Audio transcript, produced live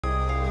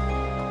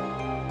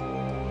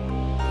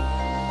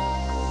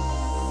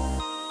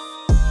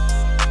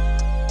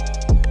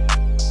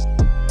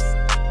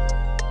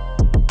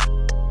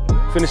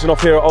finishing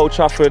off here at Old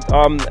Trafford.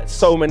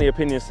 So many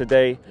opinions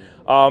today.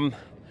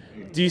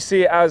 Do you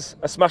see it as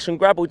a smash and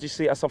grab, or do you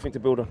see it as something to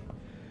build on?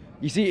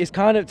 You see, it's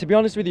kind of, to be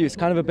honest with you, it's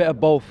kind of a bit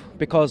of both.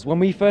 Because when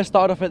we first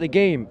started off at the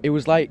game, it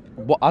was like,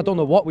 I don't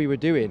know what we were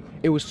doing.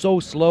 It was so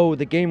slow,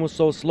 the game was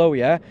so slow,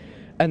 yeah?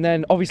 And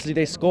then obviously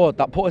they scored.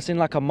 That put us in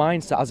like a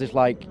mindset as if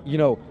like, you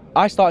know,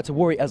 I started to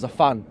worry as a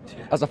fan.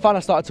 As a fan, I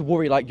started to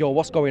worry like, yo,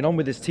 what's going on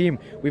with this team?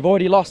 We've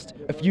already lost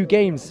a few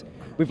games.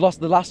 We've lost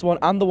the last one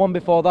and the one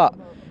before that.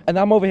 And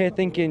I'm over here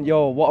thinking,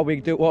 yo, what are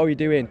we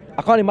doing?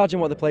 I can't imagine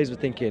what the players were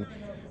thinking.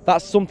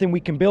 That's something we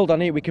can build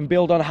on here. We can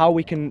build on how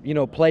we can, you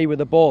know, play with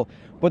the ball.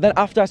 But then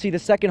after I see the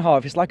second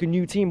half, it's like a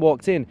new team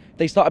walked in.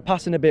 They started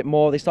passing a bit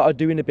more. They started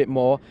doing a bit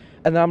more.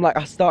 And then I'm like,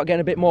 I start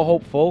getting a bit more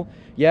hopeful.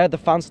 Yeah, the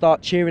fans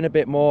start cheering a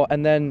bit more.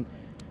 And then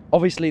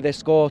obviously they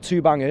score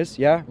 2 bangers.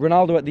 Yeah,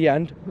 Ronaldo at the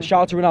end.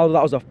 Shout out to Ronaldo.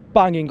 That was a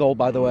banging goal,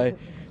 by the way.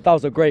 That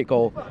was a great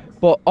goal.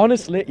 But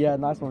honestly, yeah,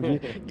 nice one, G.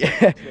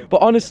 Yeah, but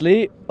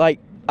honestly, like,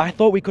 I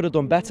thought we could have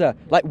done better.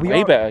 Like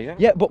way better, yeah.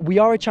 Yeah, but we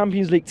are a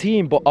Champions League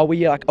team. But are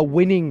we like a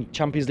winning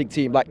Champions League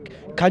team? Like,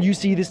 can you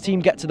see this team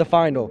get to the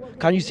final?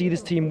 Can you see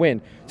this team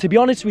win? To be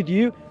honest with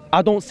you,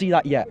 I don't see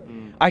that yet.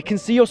 I can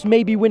see us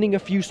maybe winning a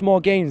few small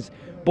games,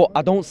 but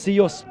I don't see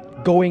us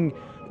going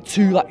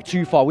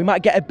too far. We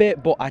might get a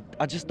bit, but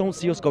I just don't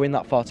see us going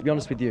that far, to be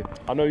honest with you.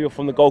 I know you're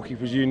from the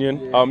Goalkeepers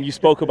Union. You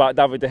spoke about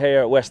David De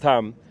Gea at West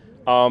Ham,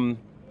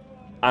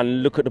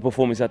 and look at the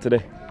performance he had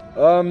today.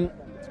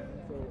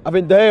 I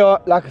think De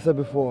Gea, like I said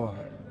before,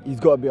 he's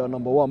got to be our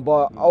 #1.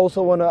 But I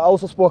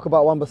also spoke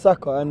about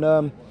Wan-Bissaka,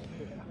 and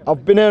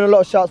I've been hearing a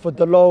lot of shouts for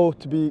Delo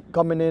to be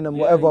coming in and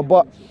whatever.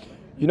 But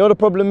you know the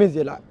problem is,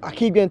 like I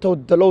keep getting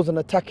told Delo's an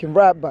attacking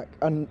right back,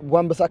 and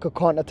Wan-Bissaka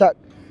can't attack.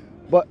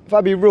 But if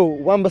I be real,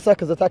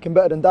 Wan-Bissaka's attacking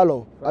better than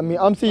Dalot. I mean,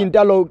 I'm seeing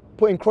Dalot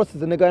putting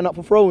crosses and they're going up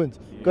for throw-ins,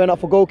 going up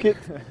for goal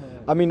kicks.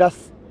 I mean,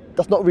 that's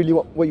not really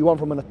what you want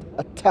from an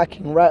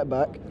attacking right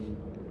back.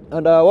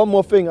 And one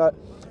more thing, I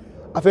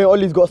think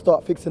Ole's got to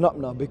start fixing up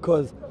now,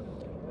 because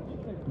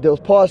there was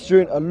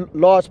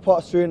large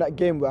parts during that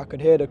game where I could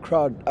hear the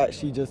crowd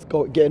actually just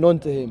getting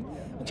onto him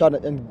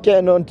and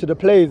getting onto the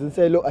players and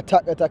say, look,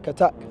 attack, attack,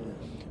 attack.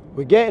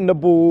 We're getting the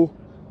ball,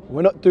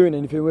 we're not doing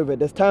anything with it.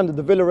 There's times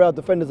that the Villarreal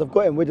defenders have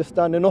got him, we're just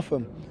standing off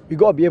him. We've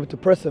got to be able to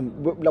press him.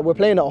 We're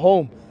playing at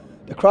home.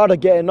 The crowd are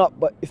getting up,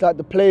 but it's like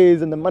the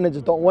players and the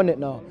managers don't want it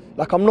now.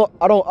 Like I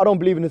don't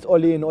believe in this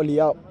Ole in,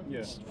 Ole out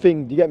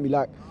thing. Do you get me?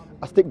 Like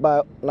I'm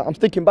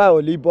sticking by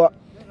Ole, but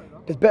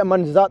there's better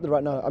managers out there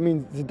right now. I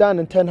mean, Zidane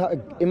and Ten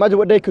Hag, imagine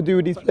what they could do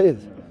with these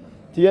players.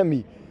 Do you get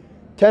me?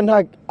 Ten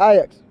Hag,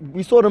 Ajax,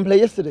 we saw them play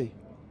yesterday.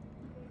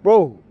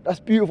 Bro, that's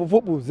beautiful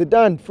football.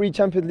 Zidane, 3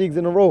 Champions Leagues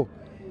in a row.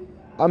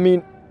 I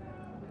mean,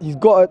 he's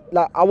got to,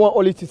 like, I want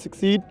Ole to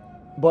succeed,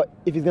 but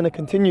if he's going to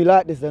continue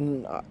like this,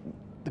 then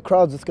the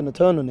crowd's just going to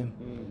turn on him.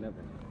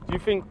 Do you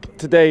think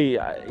today,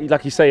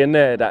 like you say in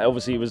there, that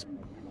obviously it was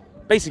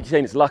basically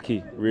saying it's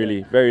lucky,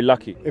 really, very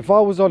lucky? If I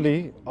was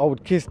Ole, I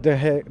would kiss the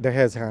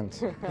hair's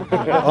hands.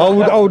 I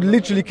would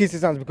literally kiss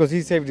his hands, because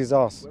he saved his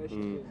ass.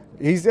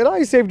 He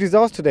saved his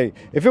ass today.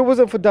 If it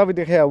wasn't for David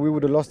De Gea, we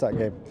would have lost that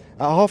game.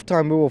 At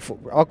halftime,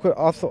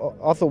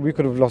 I thought we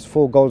could have lost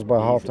 4 goals by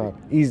halftime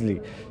easily.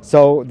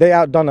 So they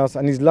outdone us,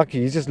 and he's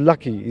lucky. He's just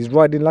lucky. He's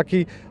riding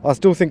lucky. I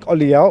still think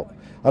Ole out.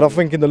 I don't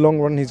think in the long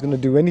run he's going to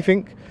do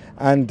anything.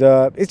 And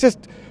it's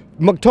just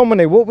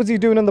McTominay. What was he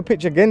doing on the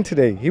pitch again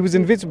today? He was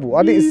invisible.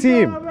 I didn't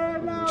see him. Do you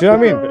know what I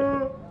mean?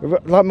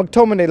 Like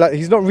McTominay, like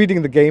he's not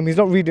reading the game. He's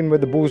not reading where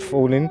the ball's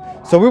falling.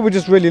 So we were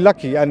just really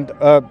lucky. And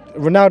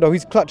Ronaldo,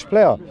 he's a clutch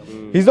player.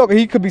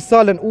 He could be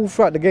silent all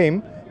throughout the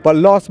game, but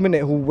last minute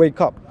he'll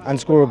wake up and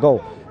score a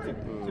goal.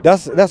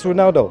 That's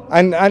Ronaldo.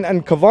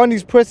 And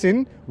Cavani's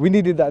pressing, we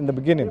needed that in the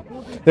beginning.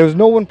 There was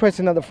no one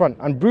pressing at the front.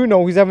 And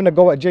Bruno, he's having a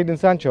go at Jadon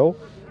Sancho.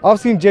 I've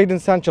seen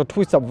Jadon Sancho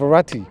twist up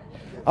Verratti.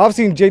 I've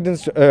seen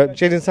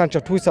Jadon Sancho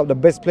twist up the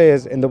best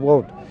players in the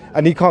world,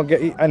 and he can't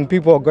get. And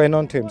people are going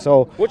on to him.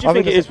 So what do you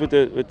think it is with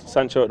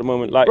Sancho at the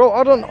moment? Like, bro,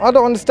 I don't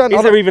understand.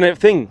 Is there even a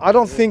thing? I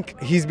don't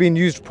think he's being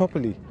used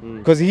properly,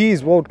 because he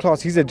is world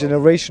class. He's a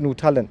generational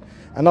talent,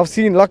 and I've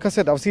seen, like I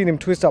said, I've seen him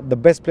twist up the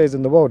best players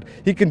in the world.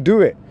 He can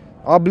do it.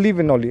 I believe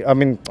in Ole. I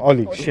mean,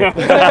 Ole. Shit.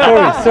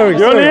 sorry.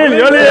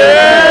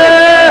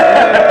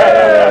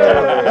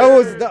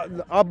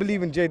 I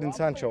believe in Jadon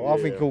Sancho. I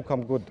think he'll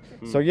come good.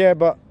 So yeah,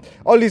 but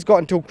Ole's got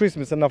until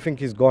Christmas, and I think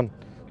he's gone.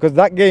 Because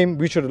that game,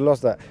 we should have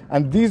lost that.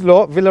 And these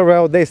lot,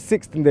 Villarreal, they're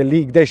 6th in the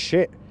league. They're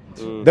shit.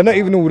 They're not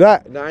even all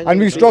that. And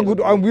we struggled,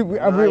 and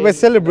we're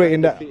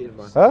celebrating that.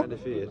 Huh?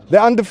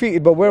 They're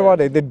undefeated, but where are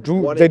they? They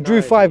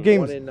drew 5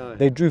 games.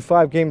 They drew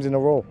 5 games in a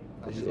row.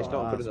 It's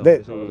not good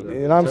enough. You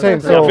know what I'm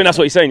saying? So, I think that's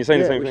what you're saying. You're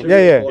saying the same thing.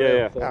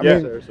 Yeah. I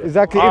mean,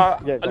 exactly.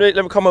 Let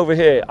me come over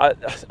here.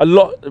 A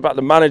lot about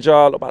the manager,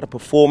 a lot about the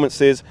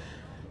performances.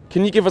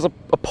 Can you give us a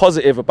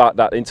positive about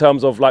that, in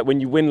terms of, like, when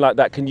you win like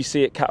that, can you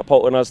see it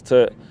catapulting us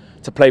to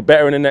play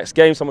better in the next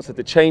game? Someone said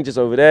the changes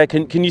over there.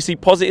 Can you see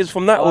positives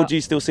from that, or do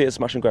you still see it as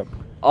smash and grab?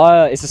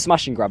 It's a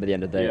smash and grab at the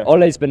end of the day.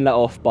 Ole's been let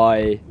off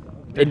by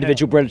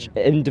individual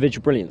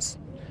brilliance.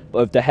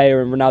 of De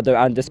Gea and Ronaldo,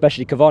 and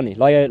especially Cavani.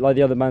 Like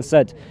the other man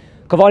said,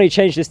 Cavani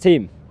changed this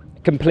team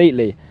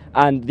completely.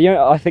 And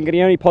I think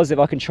the only positive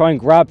I can try and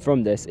grab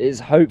from this is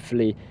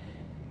hopefully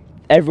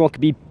everyone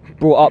could be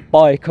brought up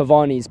by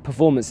Cavani's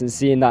performance and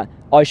seeing that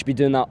I should be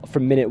doing that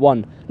from minute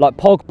one. Like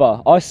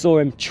Pogba, I saw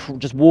him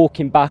just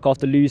walking back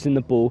after losing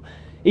the ball.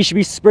 He should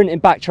be sprinting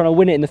back trying to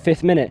win it in the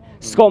 5th minute.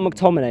 Scott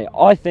McTominay,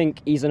 I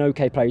think he's an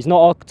okay player. He's not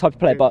our type of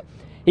player, but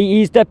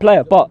he's their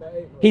player. But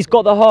he's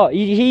got the heart.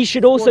 He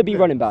should also be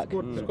running back.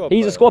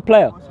 He's a squad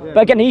player.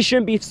 But again, he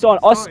shouldn't be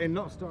starting.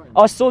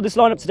 I saw this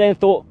lineup today and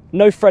thought,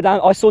 no Fred.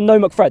 I saw no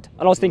McFred.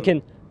 And I was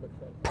thinking,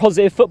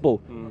 positive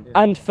football.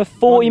 And for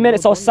 40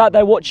 minutes, I was sat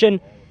there watching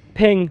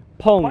ping,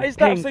 pong,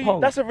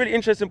 pong. That's a really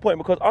interesting point,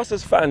 because us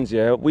as fans,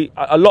 yeah,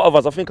 a lot of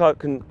us, I think I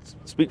can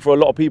speak for a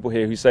lot of people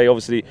here who say,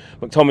 obviously,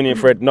 McTominay and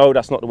Fred, no,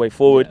 that's not the way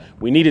forward.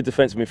 We need a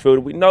defensive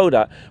midfielder. We know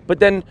that. But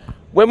then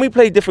when we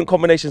play different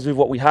combinations with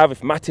what we have, if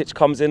Matic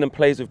comes in and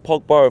plays with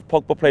Pogba, if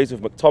Pogba plays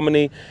with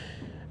McTominay,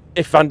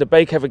 if Van der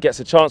Beek ever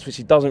gets a chance, which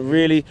he doesn't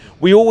really,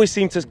 we always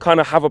seem to kind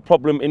of have a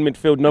problem in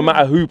midfield, no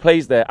matter who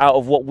plays there, out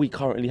of what we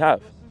currently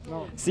have.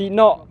 See,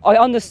 no, I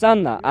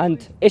understand that,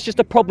 and it's just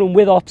a problem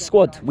with our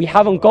squad. We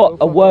haven't got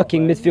a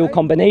working midfield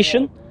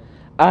combination,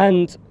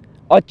 and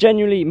I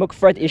genuinely,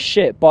 McFred is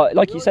shit, but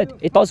like you said,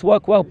 it does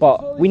work well,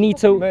 but we need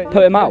to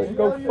put him out.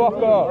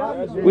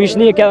 We just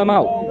need to get him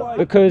out,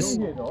 because,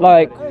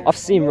 like, I've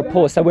seen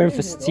reports that we're in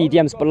for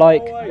CDMs, but,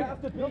 like,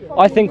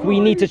 I think we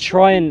need to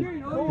try and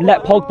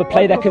let Pogba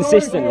play there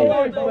consistently,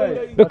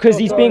 because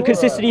he's being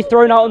consistently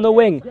thrown out on the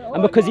wing,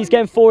 and because he's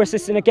getting 4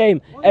 assists in a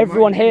game,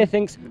 everyone here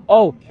thinks,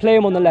 oh, play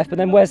him on the left, but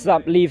then where's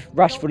that leave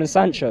Rashford and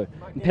Sancho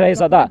and players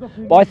like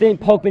that? But I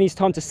think Pogba needs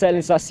time to settle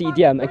into that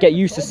CDM and get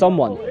used to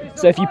someone.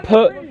 So if you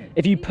put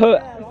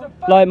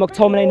like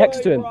McTominay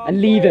next to him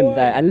and leave him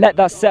there and let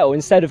that settle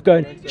instead of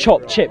going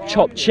chop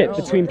chip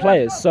between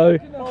players. So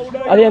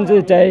at the end of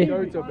the day,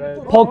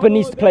 Pogba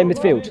needs to play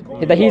midfield.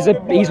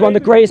 He's one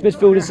of the greatest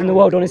midfielders in the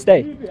world on his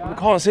day. We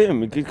can't see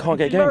him. He can't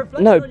get a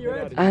game. No,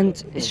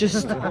 and it's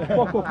just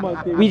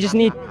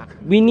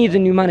we need a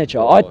new manager.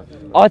 I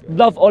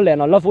love Ole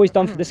and I love what he's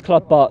done for this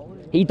club, but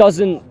he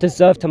doesn't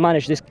deserve to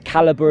manage this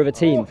calibre of a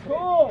team.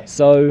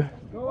 So.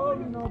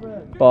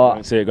 But I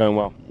don't see it going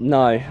well.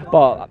 No,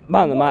 but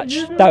man of the match,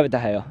 David De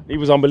Gea. He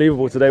was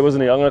unbelievable today,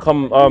 wasn't he? I'm going to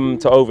come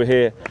to over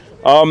here.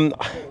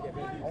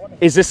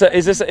 Is this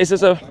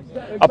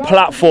a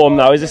platform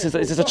now? Is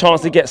this a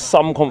chance to get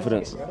some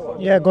confidence?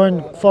 Yeah,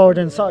 going forward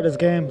in Saturday's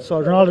game.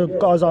 So Ronaldo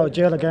got us out of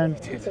jail again.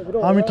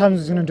 How many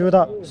times is he going to do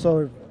that?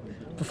 So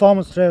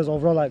performance today was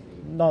overall like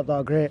not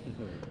that great.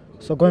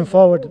 So going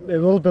forward, it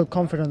will build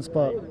confidence,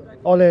 but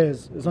Ole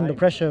is under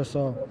pressure,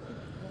 so.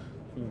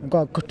 We've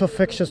got tough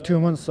fixtures, 2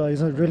 months, so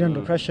he's really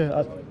under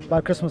pressure. By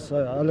Christmas,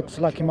 it looks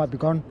like he might be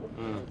gone.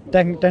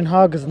 Den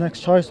Haag is the next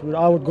choice.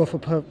 I would go for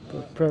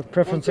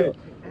preference.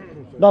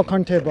 Not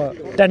Conte,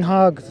 but Den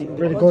Haag is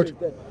really good.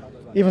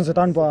 Even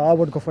Zidane, but I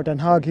would go for Den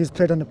Haag. He's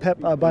played under Pep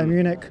at Bayern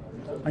Munich,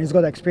 and he's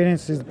got the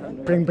experience. He's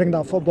bring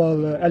that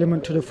football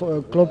element to the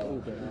club.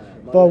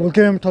 But we'll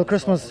give him till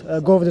Christmas.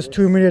 Go over this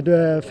 2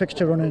 minute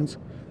fixture run-ins,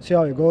 see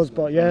how it goes.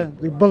 But yeah,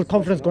 we build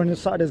confidence going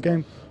into Saturday's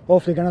game.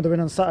 Hopefully get another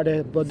win on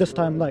Saturday, but this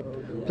time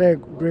play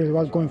really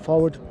well going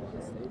forward.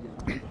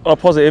 On a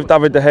positive,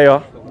 David De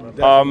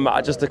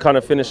Gea, just to kind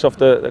of finish off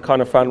the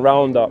kind of fan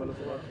roundup,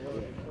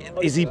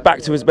 is he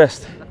back to his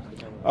best?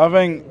 I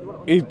think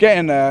he's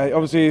getting there.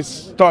 Obviously he's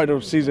started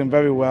the season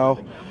very well.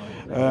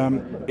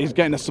 He's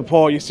getting the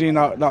support. You've seen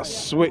that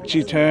switch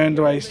he turned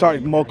where he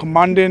started more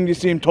commanding. You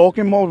see him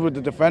talking more with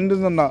the defenders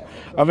and that.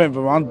 I think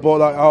Varane brought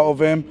that out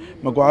of him.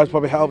 Maguire's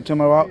probably helped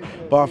him out.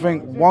 But I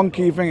think one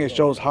key thing, it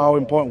shows how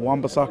important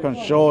Wan-Bissaka and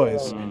Shaw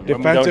is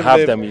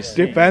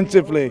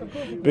defensively,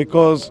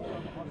 because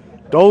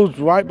those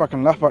right back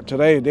and left back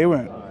today, they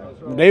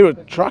were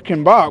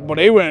tracking back, but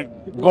they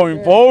weren't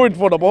going forward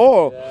for the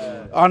ball.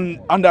 And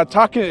the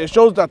attacking, it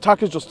shows the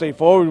attackers just stay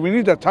forward. We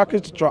need the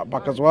attackers to track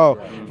back as well.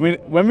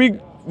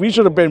 We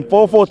should have been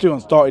 4-4-2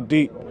 and started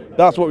deep.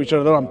 That's what we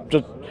should have done.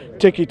 Just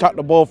ticky-tack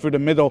the ball through the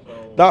middle.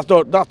 That's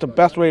the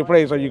best way to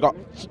play. So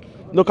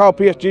look how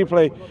PSG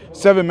play,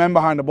 7 men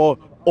behind the ball,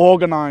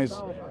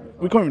 organised.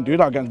 We couldn't even do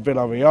that against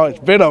Villarreal. It's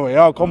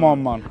Villarreal, come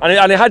on, man.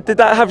 And did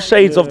that have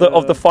shades of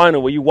the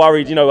final? Were you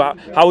worried,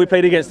 how we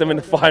played against them in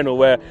the final,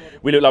 where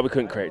we looked like we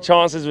couldn't create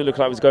chances, we looked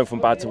like we was going from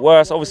bad to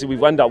worse? Obviously,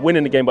 we've ended up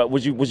winning the game, but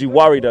was you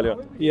worried earlier?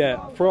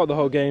 Yeah, throughout the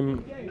whole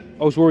game,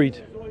 I was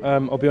worried.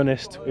 I'll be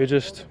honest. It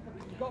was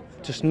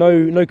just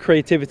no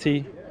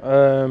creativity. It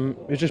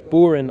was just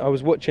boring. I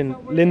was watching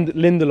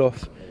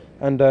Lindelof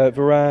and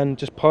Varane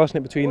just passing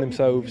it between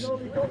themselves.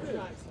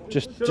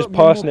 Just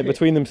passing it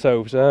between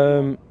themselves.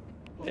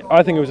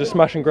 I think it was a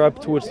smash and grab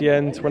towards the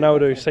end.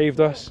 Ronaldo saved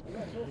us.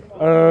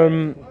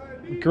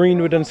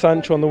 Greenwood and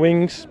Sancho on the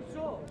wings.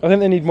 I think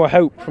they need more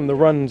help from the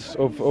runs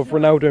of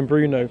Ronaldo and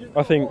Bruno.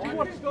 I think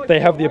they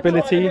have the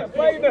ability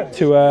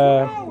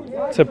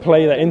to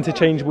play that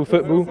interchangeable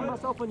football,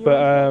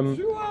 but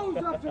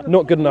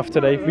not good enough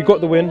today. We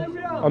got the win.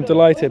 I'm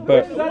delighted,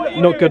 but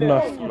not good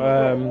enough.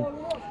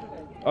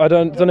 I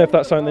don't know if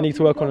that's something they need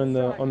to work on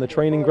the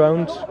training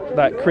ground.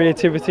 That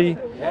creativity,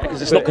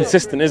 because it's not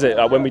consistent, is it?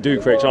 When we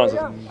do create chances.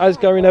 As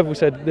Gary Neville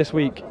said this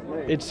week,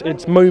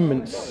 it's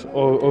moments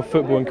of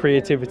football and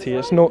creativity.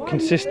 It's not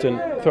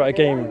consistent throughout a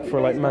game. For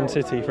like Man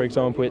City, for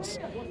example, it's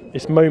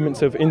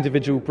moments of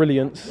individual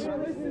brilliance.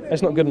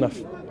 It's not good enough.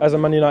 As a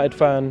Man United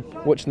fan,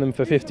 watching them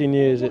for 15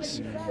 years,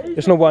 it's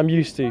not what I'm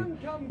used to.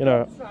 You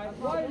know,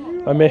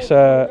 I miss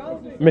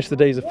the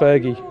days of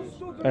Fergie,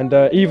 and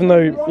even though,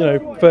 you know,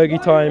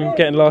 Fergie time,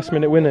 getting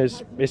last-minute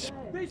winners,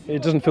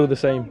 it doesn't feel the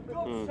same.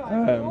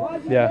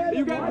 Yeah.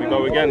 We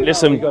go again.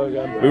 Listen,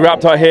 we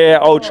wrapped out here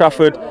at Old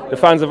Trafford. The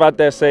fans have had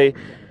their say.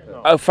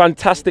 A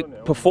fantastic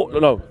result.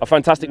 A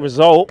fantastic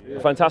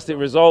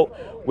result.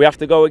 We have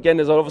to go again.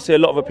 There's obviously a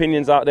lot of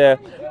opinions out there,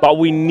 but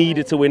we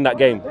needed to win that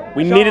game.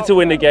 We needed to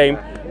win the game,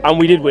 and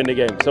we did win the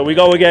game. So we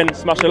go again.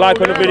 Smash a like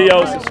on the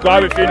video.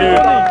 Subscribe if you're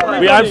new.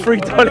 We had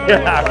free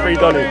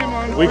Donny.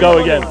 We go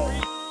again.